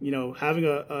of having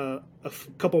a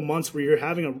couple months where you're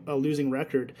having a losing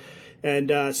record.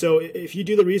 And so if you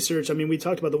do the research, I mean, we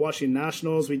talked about the Washington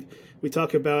Nationals. We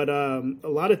talk about a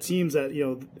lot of teams that,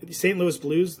 the St. Louis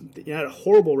Blues had a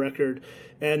horrible record.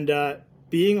 And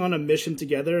being on a mission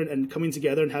together and coming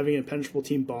together and having an impenetrable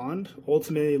team bond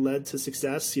ultimately led to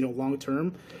success, long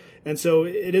term. And so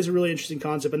it is a really interesting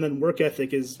concept. And then work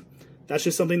ethic that's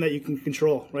just something that you can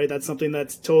control, right? That's something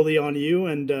that's totally on you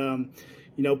and,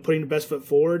 putting the best foot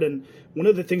forward. And one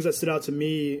of the things that stood out to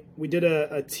me, we did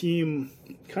a team,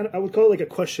 I would call it like a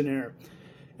questionnaire.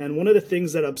 And one of the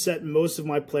things that upset most of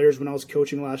my players when I was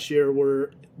coaching last year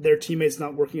were their teammates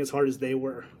not working as hard as they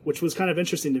were, which was kind of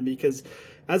interesting to me because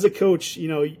as a coach, you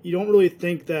don't really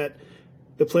think that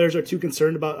the players are too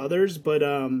concerned about others, but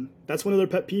that's one of their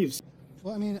pet peeves.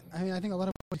 Well, I mean, I think a lot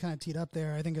of what kind of teed up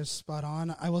there, I think is spot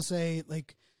on. I will say,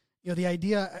 the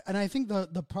idea, and I think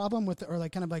the problem with, or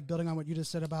kind of building on what you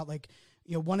just said about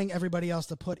wanting everybody else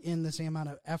to put in the same amount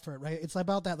of effort, right? It's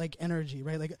about that energy,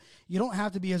 right? You don't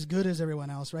have to be as good as everyone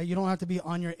else, right? You don't have to be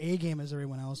on your A game as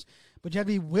everyone else, but you have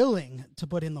to be willing to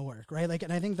put in the work, right?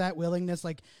 And I think that willingness,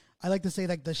 I like to say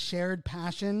the shared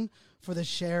passion for the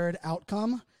shared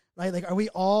outcome, right? Are we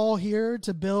all here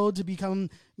to build to become,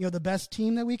 the best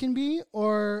team that we can be?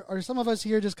 Or are some of us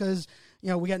here just because,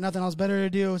 we got nothing else better to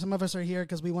do? Some of us are here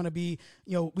because we want to be,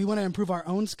 we want to improve our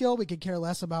own skill. We could care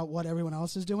less about what everyone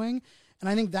else is doing. And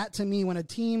I think that, to me, when a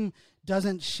team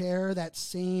doesn't share that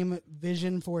same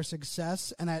vision for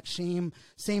success and that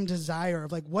same desire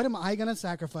of what am I going to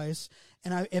sacrifice?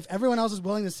 And if everyone else is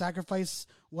willing to sacrifice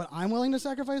what I'm willing to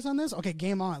sacrifice on this, okay,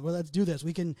 game on. Well, let's do this.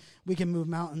 We can move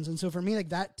mountains. And so for me,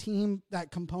 that team,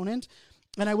 that component.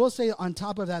 And I will say on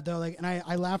top of that, though, and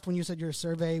I laughed when you said your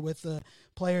survey with the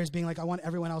players being I want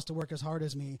everyone else to work as hard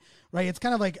as me, right? It's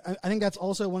kind of I think that's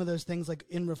also one of those things,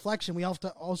 in reflection, we have to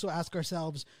also ask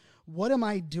ourselves, what am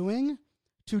I doing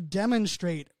to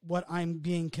demonstrate what I'm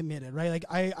being committed, right?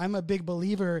 I'm a big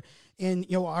believer in,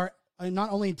 our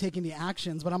not only taking the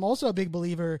actions, but I'm also a big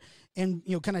believer in,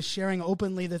 kind of sharing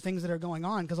openly the things that are going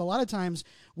on. Because a lot of times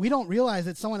we don't realize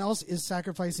that someone else is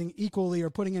sacrificing equally or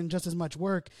putting in just as much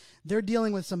work. They're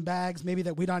dealing with some bags maybe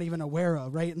that we're not even aware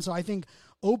of, right? And so I think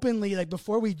openly,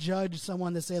 before we judge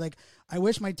someone to say, I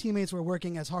wish my teammates were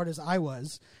working as hard as I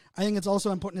was, I think it's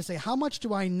also important to say, how much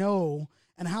do I know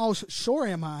and how sure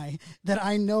am I that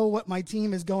I know what my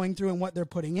team is going through and what they're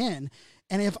putting in?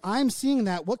 And if I'm seeing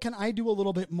that, what can I do a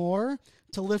little bit more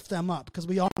to lift them up? Because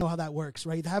we all know how that works,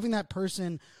 right? Having that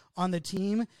person on the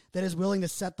team that is willing to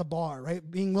set the bar, right?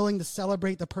 Being willing to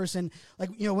celebrate the person.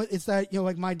 It's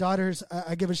that, my daughters,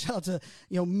 I give a shout out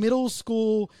to, middle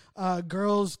school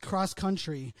girls cross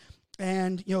country.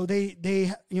 And,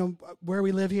 they where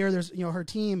we live here, there's, her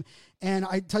team. And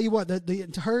I tell you what,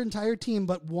 her entire team,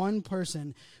 but one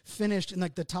person finished in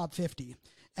the top 50.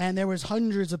 And there was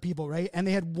hundreds of people, right? And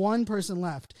they had one person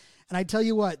left. And I tell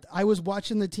you what, I was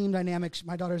watching the team dynamics.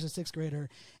 My daughter's a 6th grader.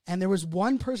 And there was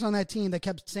one person on that team that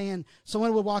kept saying,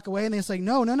 someone would walk away and they'd say,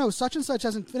 no, such and such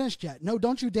hasn't finished yet. No,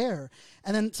 don't you dare.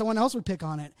 And then someone else would pick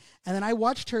on it. And then I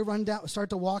watched her start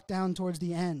to walk down towards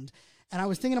the end. And I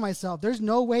was thinking to myself, there's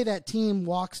no way that team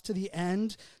walks to the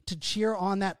end to cheer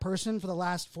on that person for the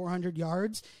last 400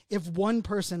 yards if one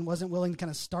person wasn't willing to kind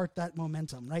of start that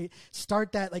momentum, right?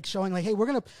 Start that, showing hey, I'm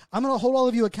going to hold all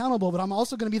of you accountable, but I'm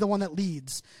also going to be the one that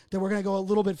leads, that we're going to go a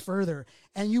little bit further.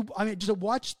 And just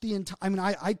watch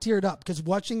I teared up because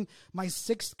watching my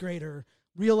 6th grader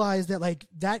realize that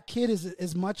that kid is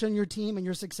as much on your team and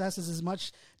your success is as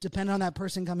much dependent on that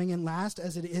person coming in last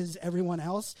as it is everyone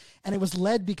else. And it was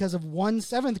led because of one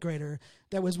 7th grader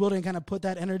that was willing to kind of put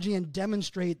that energy and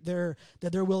demonstrate that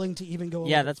they're willing to even go.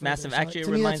 Yeah, that's further. massive. So Actually, it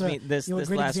reminds me this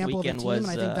last weekend was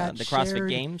the CrossFit shared,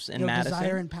 Games in Madison,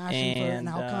 desire and passion for an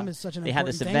outcome is such an they had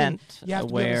this important event thing,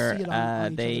 where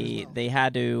they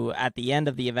had to, at the end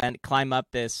of the event, climb up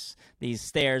these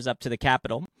stairs up to the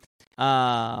Capitol.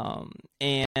 And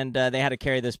they had to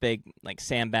carry this big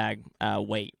sandbag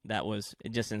weight that was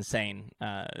just insane.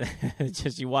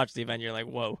 Just you watch the event, you're like,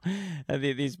 whoa,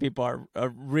 these people are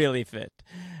really fit.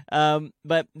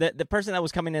 But the person that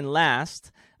was coming in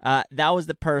last, that was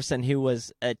the person who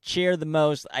was cheered the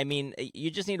most. I mean,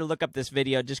 you just need to look up this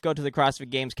video. Just go to the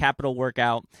CrossFit Games Capital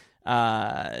workout.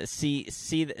 See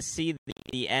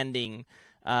the ending.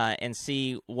 And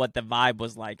see what the vibe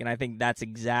was like. And I think that's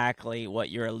exactly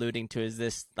what you're alluding to, is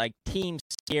this team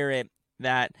spirit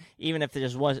that even if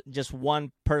there's just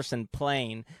one person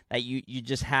playing, that you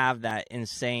just have that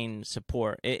insane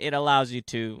support. It allows you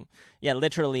to,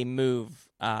 literally move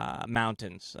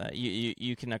mountains.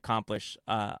 You can accomplish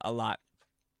a lot.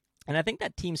 And I think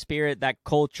that team spirit, that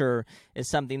culture, is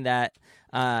something that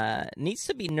needs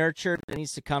to be nurtured. It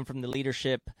needs to come from the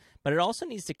leadership, but it also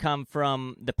needs to come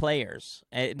from the players.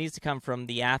 It needs to come from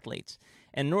the athletes.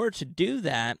 And in order to do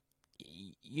that,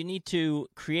 you need to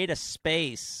create a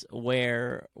space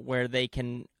where they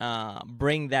can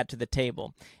bring that to the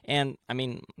table. And I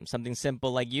mean, something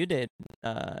simple like you did,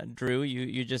 Drew.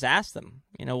 You just asked them.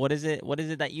 What is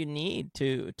it that you need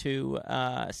to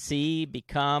see,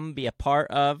 become, be a part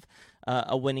of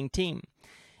a winning team.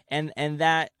 And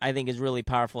that, I think, is really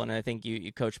powerful. And I think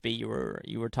you Coach B, you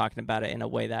were talking about it in a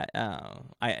way that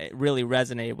it really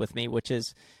resonated with me, which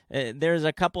is there's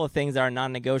a couple of things that are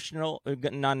non-negotiable.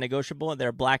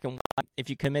 They're black and white. If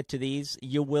you commit to these,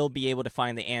 you will be able to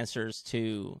find the answers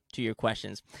to your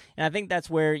questions. And I think that's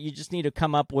where you just need to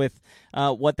come up with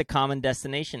what the common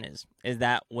destination is. Is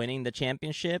that winning the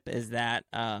championship? Is that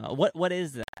what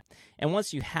is that? And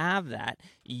once you have that,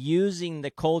 using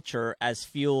the culture as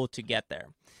fuel to get there.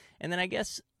 And then I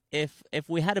guess if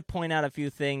we had to point out a few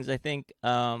things, I think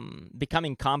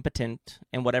becoming competent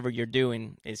in whatever you're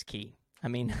doing is key. I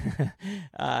mean,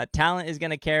 talent is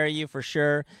going to carry you for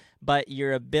sure, but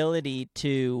your ability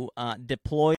to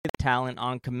deploy the talent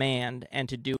on command and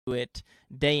to do it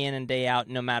day in and day out,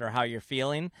 no matter how you're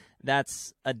feeling,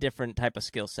 that's a different type of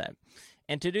skill set.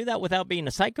 And to do that without being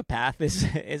a psychopath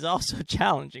is also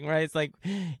challenging, right? It's like,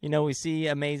 we see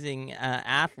amazing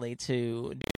athletes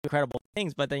who do incredible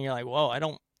things, but then you're like, whoa, I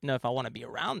don't know if I want to be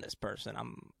around this person.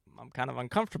 I'm kind of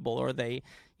uncomfortable, or they're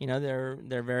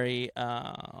very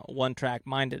one-track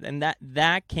minded, and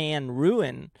that can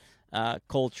ruin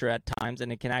culture at times,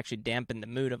 and it can actually dampen the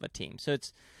mood of a team. So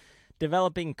it's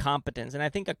developing competence, and I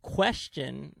think a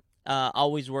question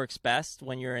always works best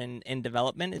when you're in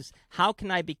development is, how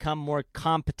can I become more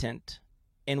competent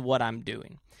in what I'm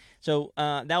doing? So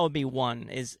that would be one,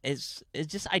 is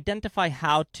just identify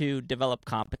how to develop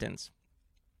competence.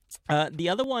 The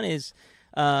other one is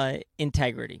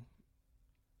integrity.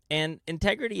 And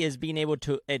integrity is being able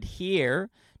to adhere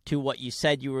to what you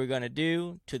said you were going to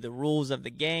do, to the rules of the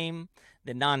game,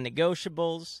 the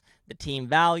non-negotiables, the team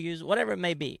values, whatever it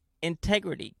may be.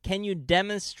 Integrity. Can you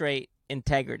demonstrate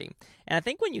integrity? And I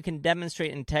think when you can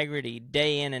demonstrate integrity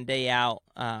day in and day out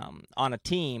on a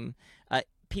team,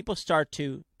 people start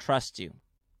to trust you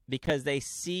because they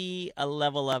see a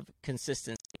level of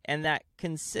consistency. And that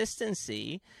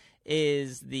consistency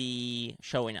is the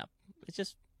showing up. It's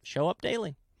just show up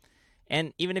daily.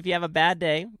 And even if you have a bad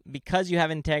day, because you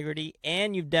have integrity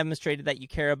and you've demonstrated that you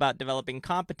care about developing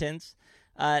competence,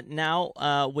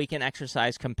 now we can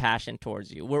exercise compassion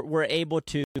towards you. We're able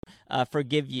to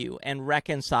forgive you and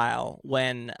reconcile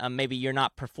when maybe you're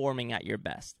not performing at your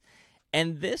best.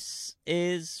 And this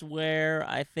is where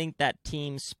I think that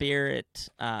team spirit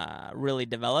really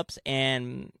develops,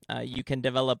 and you can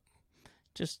develop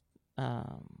just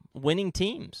winning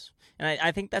teams. And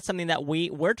I think that's something that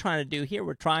we're trying to do here.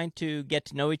 We're trying to get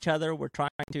to know each other. We're trying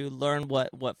to learn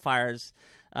what fires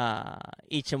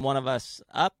each and one of us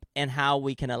up, and how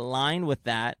we can align with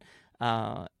that,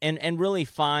 and really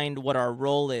find what our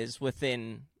role is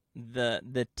within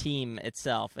the team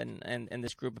itself and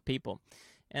this group of people.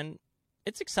 And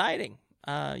it's exciting.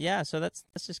 So that's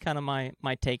just kind of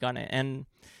my take on it. And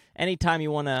anytime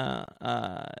you want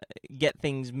to get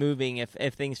things moving,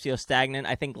 if things feel stagnant,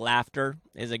 I think laughter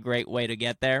is a great way to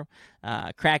get there.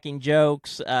 Cracking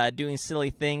jokes, doing silly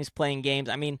things, playing games.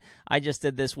 I mean, I just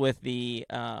did this with the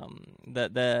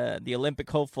Olympic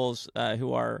hopefuls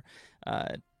who are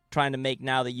trying to make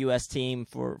now the U.S. team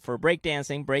for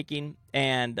breaking,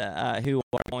 and who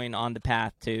are going on the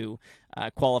path to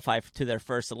qualify to their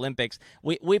first Olympics.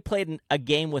 We played a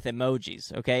game with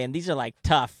emojis, okay? And these are like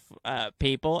tough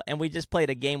people, and we just played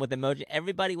a game with emoji.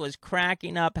 Everybody was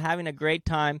cracking up, having a great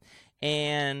time.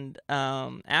 And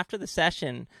after the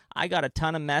session, I got a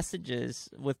ton of messages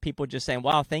with people just saying,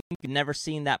 wow, thank you. Never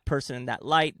seen that person in that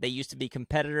light. They used to be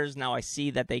competitors. Now I see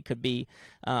that they could be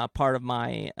part of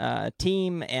my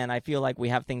team, and I feel like we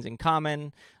have things in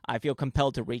common. I feel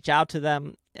compelled to reach out to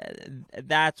them.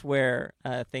 That's where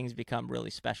things become really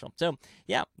special. So,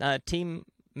 yeah, team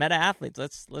meta athletes,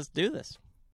 let's do this.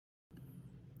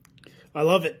 I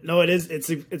love it. No, it is.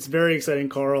 It's very exciting,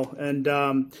 Carl. And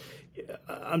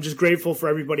I'm just grateful for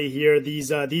everybody here.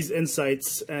 These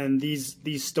insights and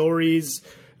these stories,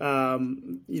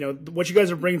 what you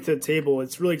guys are bringing to the table.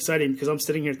 It's really exciting because I'm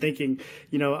sitting here thinking,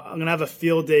 I'm going to have a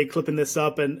field day clipping this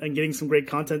up and getting some great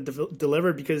content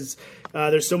delivered because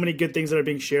there's so many good things that are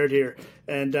being shared here.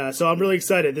 And so I'm really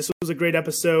excited. This was a great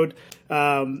episode.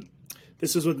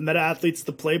 This was with Meta Athletes,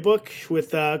 the playbook,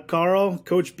 with Carl,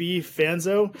 Coach B,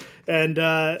 Fanzo. And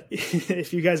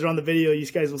if you guys are on the video, you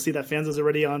guys will see that Fanzo's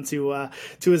already on to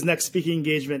his next speaking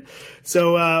engagement.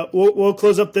 So we'll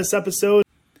close up this episode.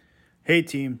 Hey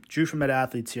team, Drew from Meta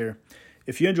Athletes here.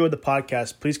 If you enjoyed the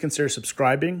podcast, please consider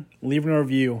subscribing, leaving a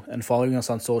review, and following us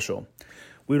on social.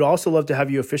 We would also love to have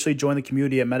you officially join the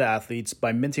community at Meta Athletes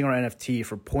by minting our NFT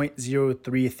for 0.03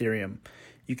 Ethereum.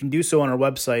 You can do so on our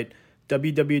website,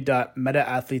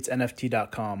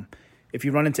 www.metaathletesnft.com. If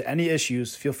you run into any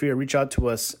issues, feel free to reach out to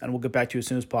us and we'll get back to you as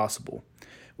soon as possible.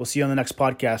 We'll see you on the next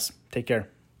podcast. Take care.